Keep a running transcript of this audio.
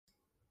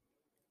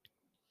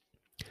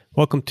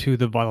Welcome to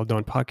the Vital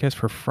Dawn podcast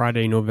for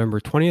Friday, November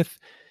 20th.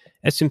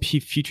 S&P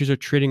futures are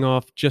trading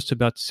off just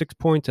about 6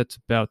 points. That's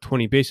about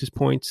 20 basis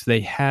points. They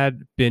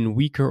had been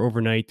weaker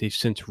overnight. They've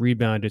since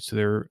rebounded, so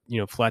they're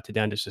flat to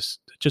down just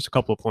a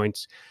couple of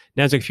points.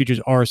 Nasdaq futures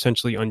are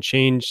essentially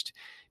unchanged.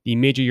 The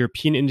major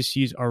European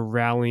indices are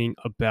rallying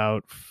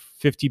about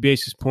 50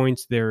 basis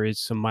points. There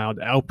is some mild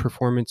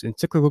outperformance in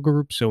cyclical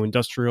groups, so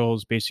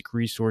industrials, basic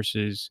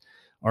resources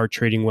are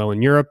trading well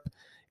in Europe.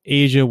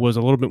 Asia was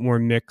a little bit more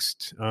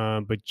mixed,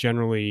 but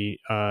generally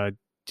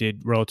did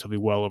relatively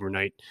well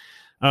overnight.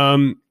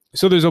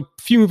 So there's a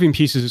few moving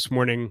pieces this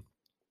morning,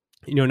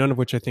 none of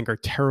which I think are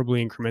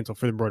terribly incremental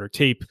for the broader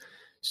tape.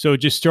 So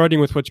just starting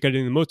with what's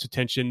getting the most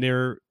attention,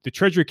 the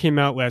Treasury came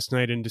out last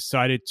night and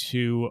decided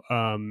to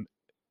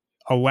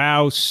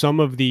allow some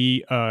of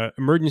the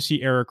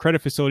emergency era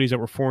credit facilities that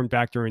were formed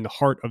back during the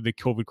heart of the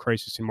COVID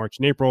crisis in March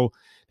and April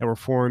that were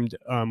formed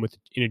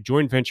in a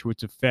joint venture with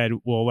the Fed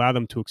will allow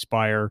them to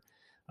expire.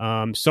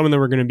 Some of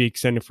them are going to be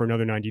extended for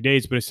another 90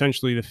 days, but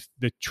essentially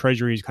the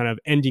Treasury is kind of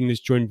ending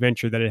this joint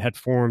venture that it had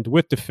formed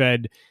with the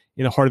Fed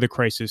in the heart of the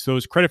crisis.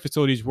 Those credit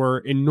facilities were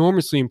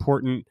enormously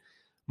important,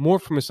 more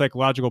from a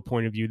psychological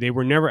point of view. They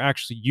were never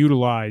actually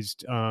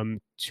utilized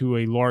to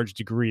a large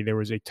degree. There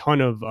was a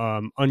ton of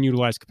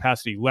unutilized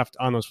capacity left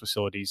on those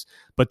facilities,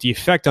 but the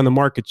effect on the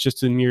markets,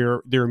 just in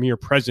their mere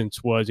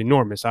presence, was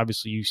enormous.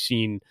 Obviously, you've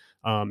seen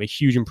a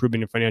huge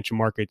improvement in financial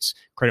markets,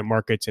 credit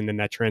markets, and then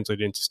that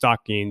translated into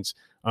stock gains.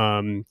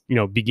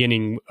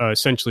 Beginning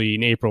essentially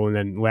in April and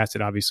then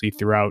lasted obviously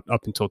throughout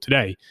up until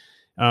today.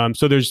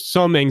 So there's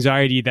some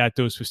anxiety that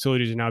those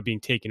facilities are now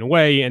being taken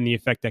away and the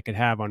effect that could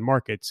have on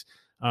markets.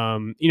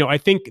 I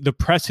think the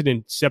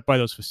precedent set by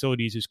those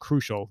facilities is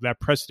crucial. That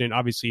precedent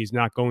obviously is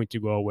not going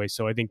to go away.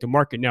 So I think the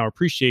market now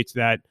appreciates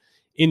that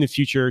in the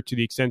future, to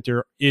the extent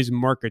there is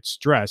market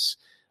stress,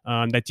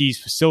 that these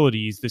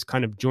facilities, this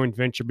kind of joint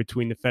venture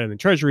between the Fed and the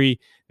Treasury,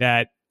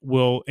 that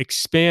will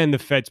expand the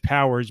Fed's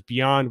powers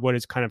beyond what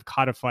is kind of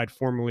codified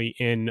formally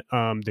in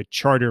the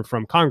charter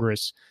from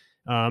Congress,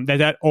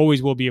 that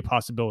always will be a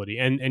possibility.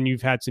 And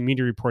you've had some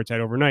media reports out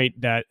overnight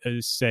that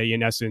say,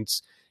 in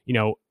essence,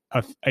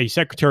 a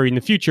secretary in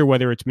the future,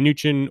 whether it's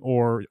Mnuchin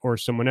or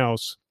someone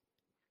else,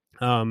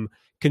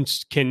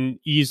 can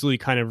easily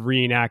kind of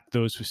reenact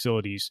those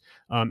facilities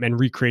and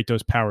recreate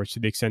those powers to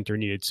the extent they're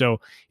needed. So,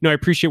 I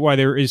appreciate why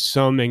there is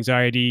some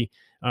anxiety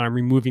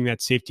removing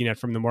that safety net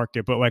from the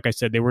market. But like I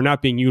said, they were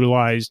not being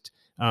utilized,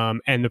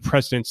 and the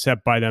precedent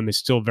set by them is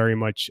still very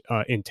much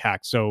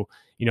intact. So,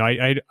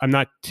 I'm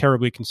not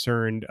terribly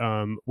concerned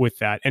with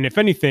that. And if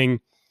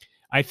anything,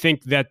 I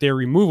think that their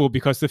removal,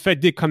 because the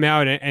Fed did come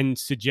out and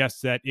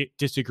suggest that it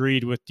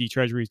disagreed with the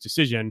Treasury's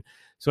decision.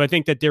 So I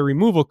think that their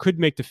removal could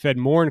make the Fed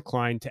more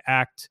inclined to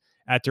act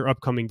at their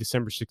upcoming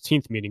December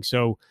 16th meeting.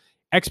 So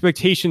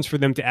expectations for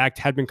them to act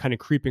had been kind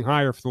of creeping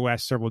higher for the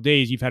last several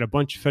days. You've had a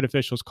bunch of Fed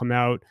officials come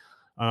out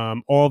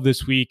all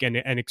this week and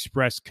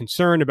express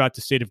concern about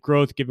the state of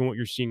growth, given what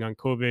you're seeing on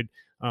COVID.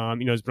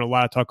 There's been a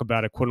lot of talk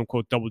about a quote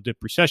unquote double dip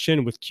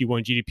recession with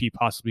Q1 GDP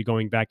possibly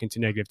going back into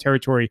negative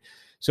territory.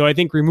 So I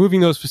think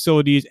removing those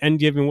facilities and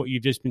given what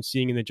you've just been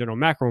seeing in the general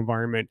macro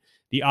environment,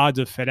 the odds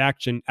of Fed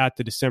action at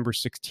the December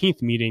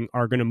 16th meeting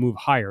are going to move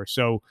higher.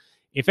 So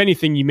if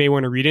anything, you may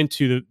want to read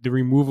into the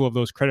removal of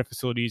those credit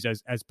facilities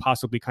as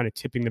possibly kind of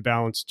tipping the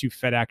balance to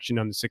Fed action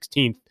on the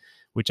 16th,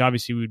 which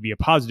obviously would be a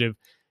positive.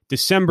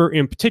 December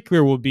in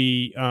particular will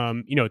be,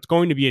 it's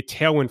going to be a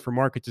tailwind for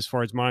markets as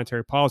far as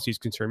monetary policy is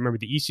concerned. Remember,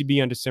 the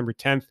ECB on December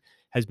 10th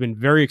has been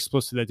very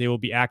explicit that they will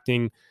be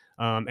acting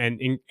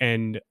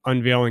and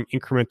unveiling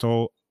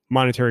incremental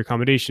monetary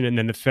accommodation. And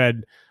then the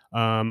Fed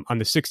on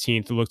the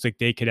 16th, it looks like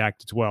they could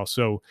act as well.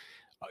 So,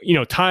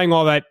 tying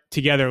all that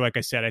together, like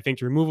I said, I think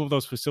the removal of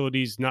those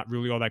facilities is not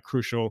really all that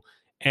crucial.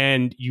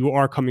 And you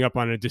are coming up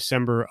on a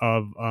December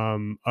of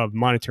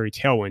monetary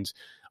tailwinds.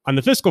 On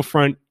the fiscal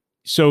front,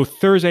 so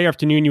Thursday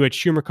afternoon, you had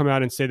Schumer come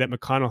out and say that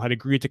McConnell had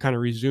agreed to kind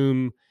of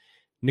resume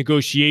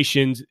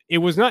negotiations. It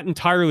was not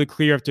entirely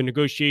clear if the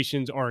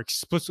negotiations are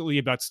explicitly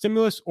about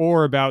stimulus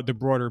or about the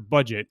broader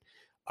budget.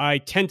 I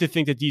tend to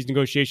think that these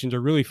negotiations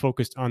are really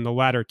focused on the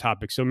latter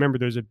topic. So remember,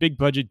 there's a big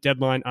budget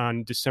deadline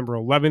on December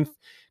 11th.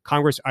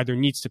 Congress either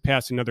needs to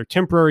pass another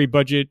temporary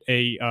budget,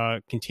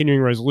 a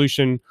continuing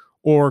resolution,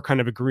 or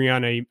kind of agree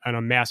on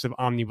a massive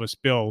omnibus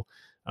bill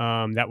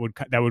that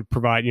would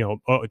provide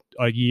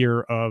a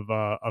year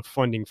of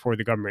funding for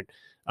the government.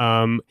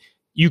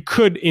 You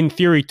could, in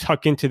theory,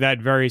 tuck into that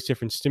various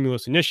different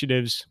stimulus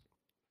initiatives,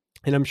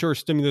 and I'm sure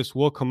stimulus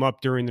will come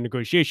up during the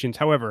negotiations.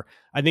 However,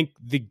 I think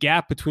the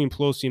gap between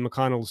Pelosi and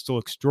McConnell is still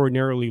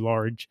extraordinarily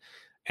large,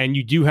 and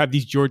you do have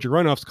these Georgia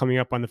runoffs coming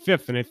up on the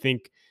 5th, and I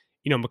think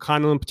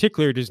McConnell in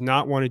particular does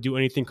not want to do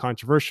anything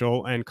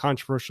controversial, and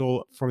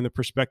controversial from the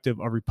perspective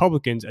of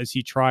Republicans as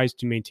he tries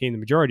to maintain the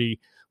majority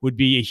would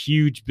be a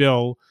huge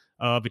bill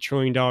of $1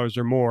 trillion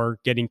or more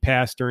getting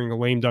passed during a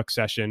lame duck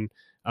session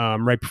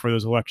right before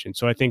those elections.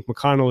 So I think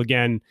McConnell,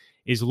 again,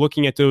 is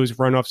looking at those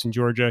runoffs in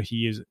Georgia.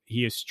 He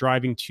is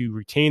striving to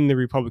retain the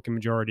Republican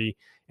majority,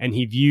 and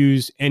he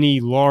views any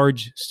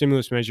large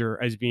stimulus measure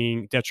as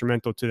being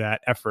detrimental to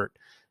that effort.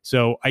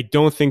 So I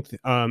don't think,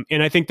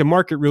 and I think the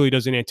market really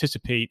doesn't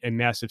anticipate a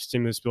massive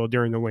stimulus bill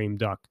during the lame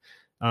duck.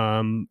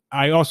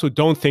 I also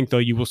don't think, though,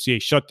 you will see a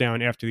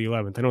shutdown after the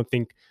 11th. I don't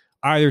think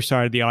either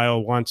side of the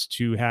aisle wants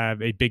to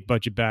have a big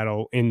budget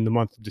battle in the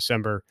month of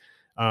December.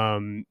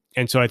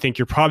 And so I think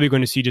you're probably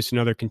going to see just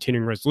another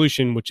continuing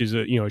resolution, which is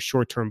a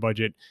short-term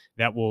budget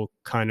that will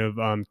kind of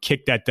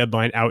kick that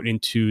deadline out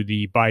into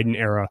the Biden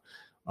era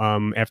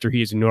after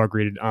he is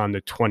inaugurated on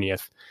the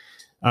 20th.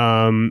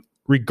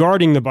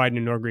 Regarding the Biden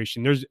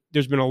inauguration,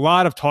 there's been a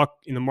lot of talk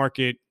in the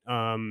market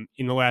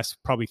in the last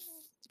probably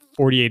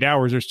 48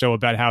 hours or so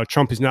about how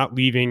Trump is not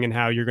leaving and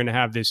how you're going to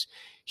have this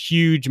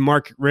huge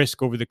market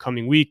risk over the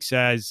coming weeks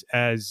as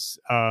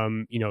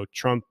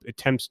Trump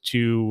attempts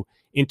to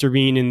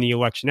intervene in the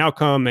election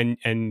outcome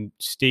and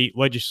state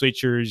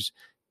legislatures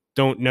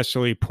don't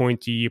necessarily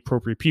appoint the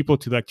appropriate people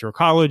to the Electoral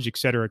College, et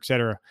cetera, et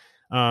cetera.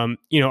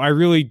 I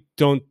really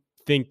don't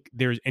think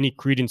there's any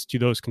credence to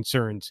those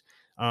concerns.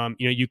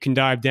 You can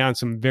dive down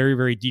some very,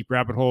 very deep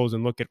rabbit holes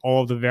and look at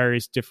all the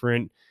various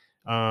different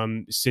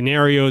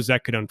scenarios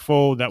that could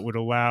unfold that would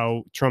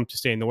allow Trump to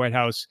stay in the White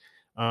House.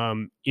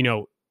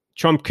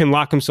 Trump can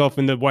lock himself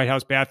in the White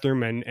House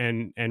bathroom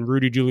and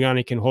Rudy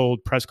Giuliani can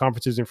hold press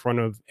conferences in front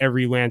of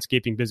every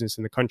landscaping business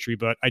in the country.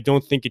 But I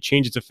don't think it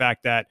changes the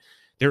fact that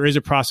there is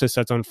a process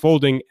that's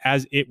unfolding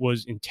as it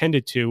was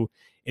intended to.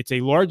 It's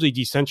a largely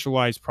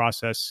decentralized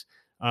process.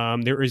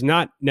 There is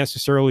not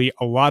necessarily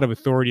a lot of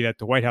authority that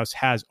the White House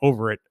has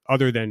over it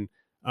other than,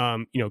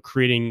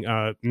 creating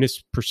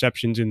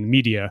misperceptions in the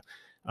media.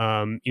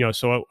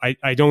 So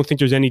I don't think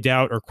there's any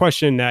doubt or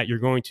question that you're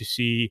going to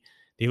see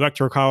the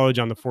Electoral College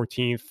on the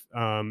 14th,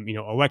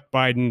 elect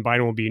Biden.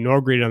 Biden will be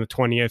inaugurated on the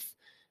 20th.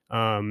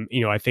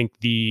 I think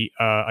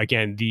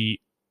the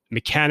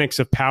mechanics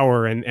of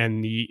power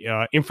and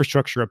the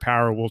infrastructure of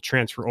power will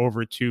transfer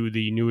over to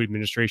the new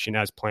administration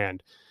as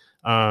planned.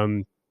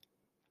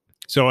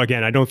 So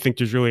again, I don't think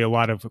there's really a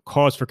lot of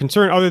cause for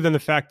concern other than the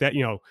fact that,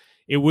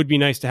 it would be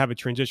nice to have a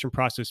transition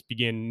process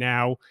begin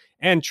now.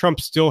 And Trump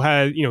still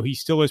has, he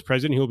still is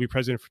president. He'll be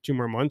president for 2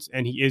 more months.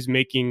 And he is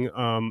making,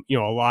 a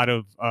lot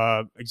of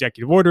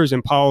executive orders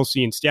and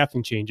policy and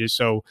staffing changes.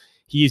 So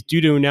he is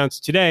due to announce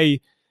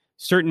today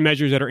certain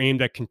measures that are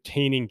aimed at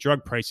containing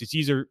drug prices.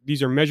 These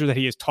are measures that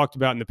he has talked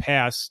about in the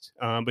past,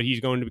 but he's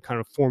going to be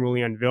kind of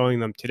formally unveiling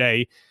them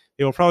today.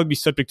 They will probably be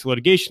subject to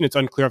litigation. It's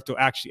unclear if they'll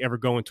actually ever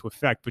go into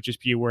effect, but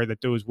just be aware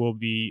that those will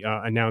be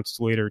announced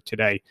later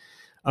today.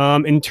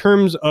 In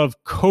terms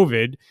of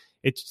COVID,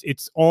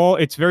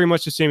 it's very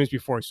much the same as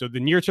before. So the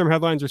near-term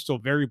headlines are still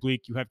very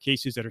bleak. You have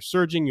cases that are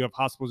surging. You have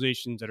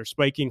hospitalizations that are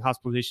spiking.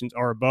 Hospitalizations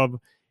are above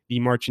the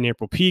March and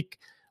April peak.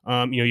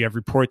 You have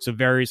reports of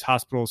various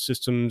hospital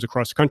systems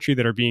across the country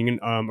that are being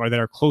or that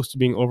are close to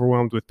being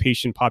overwhelmed with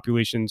patient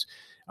populations.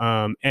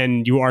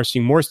 And you are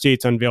seeing more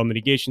states unveil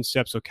mitigation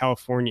steps. So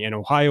California and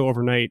Ohio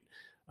overnight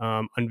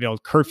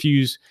unveiled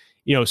curfews.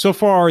 So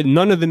far,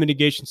 none of the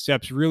mitigation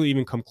steps really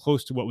even come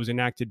close to what was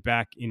enacted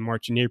back in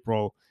March and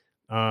April.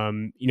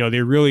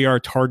 They really are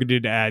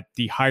targeted at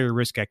the higher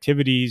risk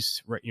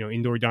activities, right?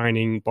 Indoor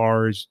dining,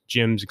 bars,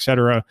 gyms, et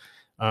cetera.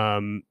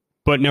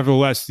 But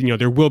nevertheless,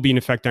 there will be an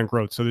effect on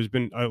growth. So there's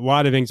been a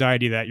lot of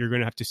anxiety that you're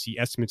going to have to see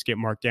estimates get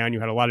marked down. You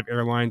had a lot of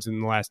airlines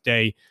in the last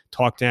day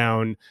talk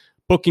down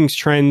bookings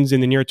trends in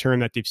the near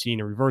term that they've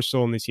seen a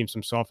reversal and they've seen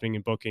some softening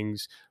in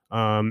bookings.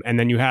 And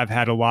then you have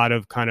had a lot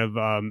of kind of,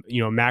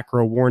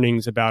 macro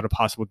warnings about a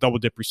possible double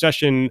dip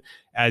recession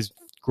as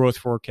growth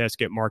forecasts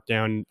get marked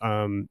down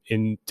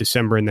in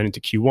December and then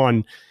into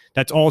Q1.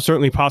 That's all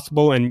certainly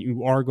possible. And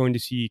you are going to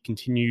see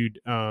continued,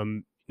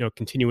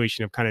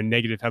 continuation of kind of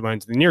negative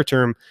headlines in the near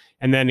term.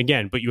 And then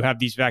again, but you have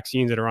these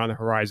vaccines that are on the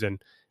horizon.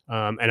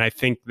 And I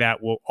think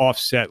that will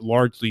offset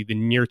largely the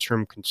near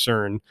term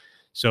concern.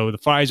 So the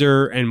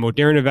Pfizer and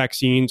Moderna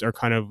vaccines are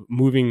kind of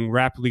moving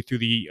rapidly through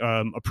the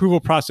approval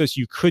process.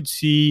 You could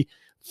see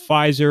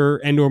Pfizer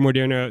and or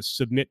Moderna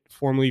submit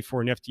formally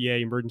for an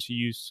FDA emergency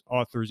use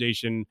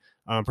authorization,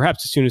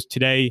 perhaps as soon as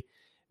today.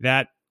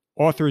 That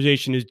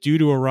authorization is due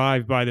to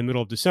arrive by the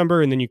middle of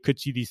December, and then you could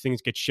see these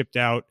things get shipped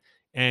out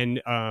and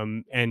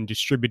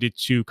distributed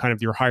to kind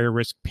of your higher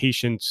risk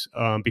patients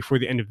before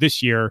the end of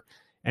this year.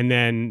 And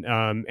then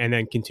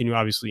continue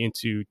obviously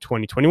into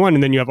 2021.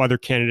 And then you have other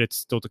candidates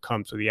still to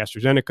come. So the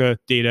AstraZeneca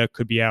data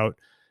could be out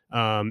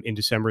in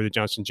December. The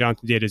Johnson &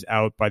 Johnson data is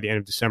out by the end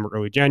of December,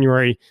 early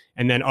January.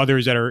 And then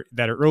others that are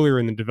earlier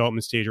in the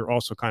development stage are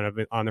also kind of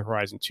on the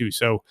horizon too.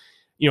 So,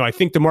 I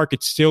think the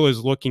market still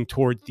is looking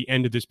towards the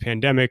end of this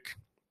pandemic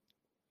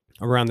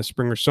around the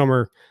spring or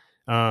summer.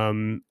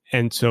 And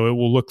so it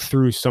will look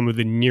through some of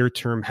the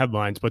near-term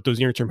headlines, but those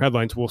near-term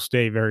headlines will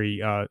stay very,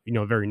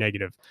 very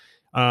negative.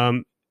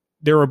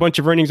 There were a bunch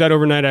of earnings out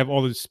overnight. I have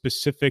all the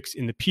specifics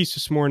in the piece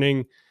this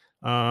morning.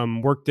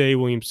 Workday,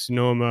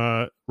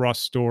 Williams-Sonoma, Ross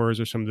Stores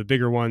are some of the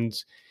bigger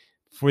ones.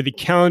 For the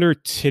calendar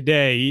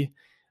today,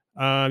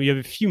 You have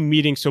a few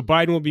meetings. So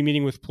Biden will be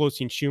meeting with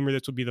Pelosi and Schumer.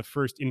 This will be the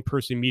first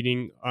in-person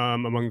meeting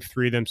among the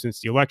three of them since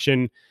the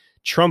election.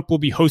 Trump will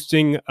be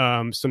hosting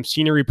some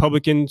senior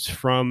Republicans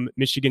from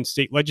Michigan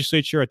State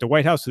Legislature at the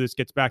White House. So this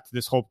gets back to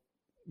this whole,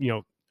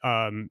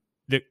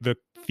 the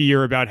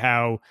fear about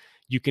how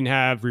you can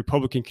have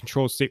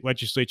Republican-controlled state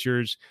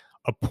legislatures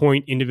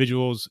appoint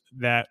individuals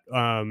that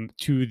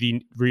to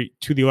the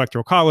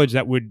Electoral College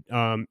that would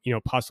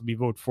possibly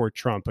vote for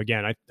Trump.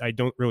 Again, I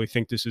don't really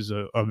think this is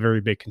a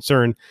very big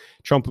concern.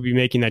 Trump will be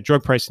making that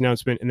drug price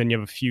announcement, and then you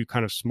have a few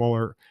kind of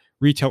smaller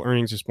retail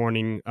earnings this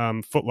morning.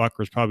 Foot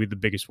Locker is probably the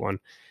biggest one.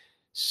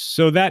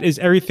 So that is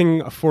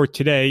everything for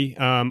today.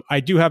 I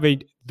do have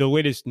the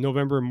latest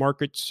November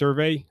market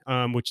survey,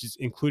 which is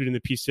included in the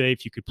piece today.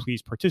 If you could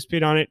please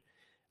participate on it.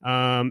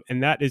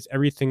 And that is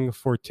everything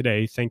for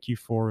today. Thank you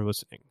for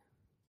listening.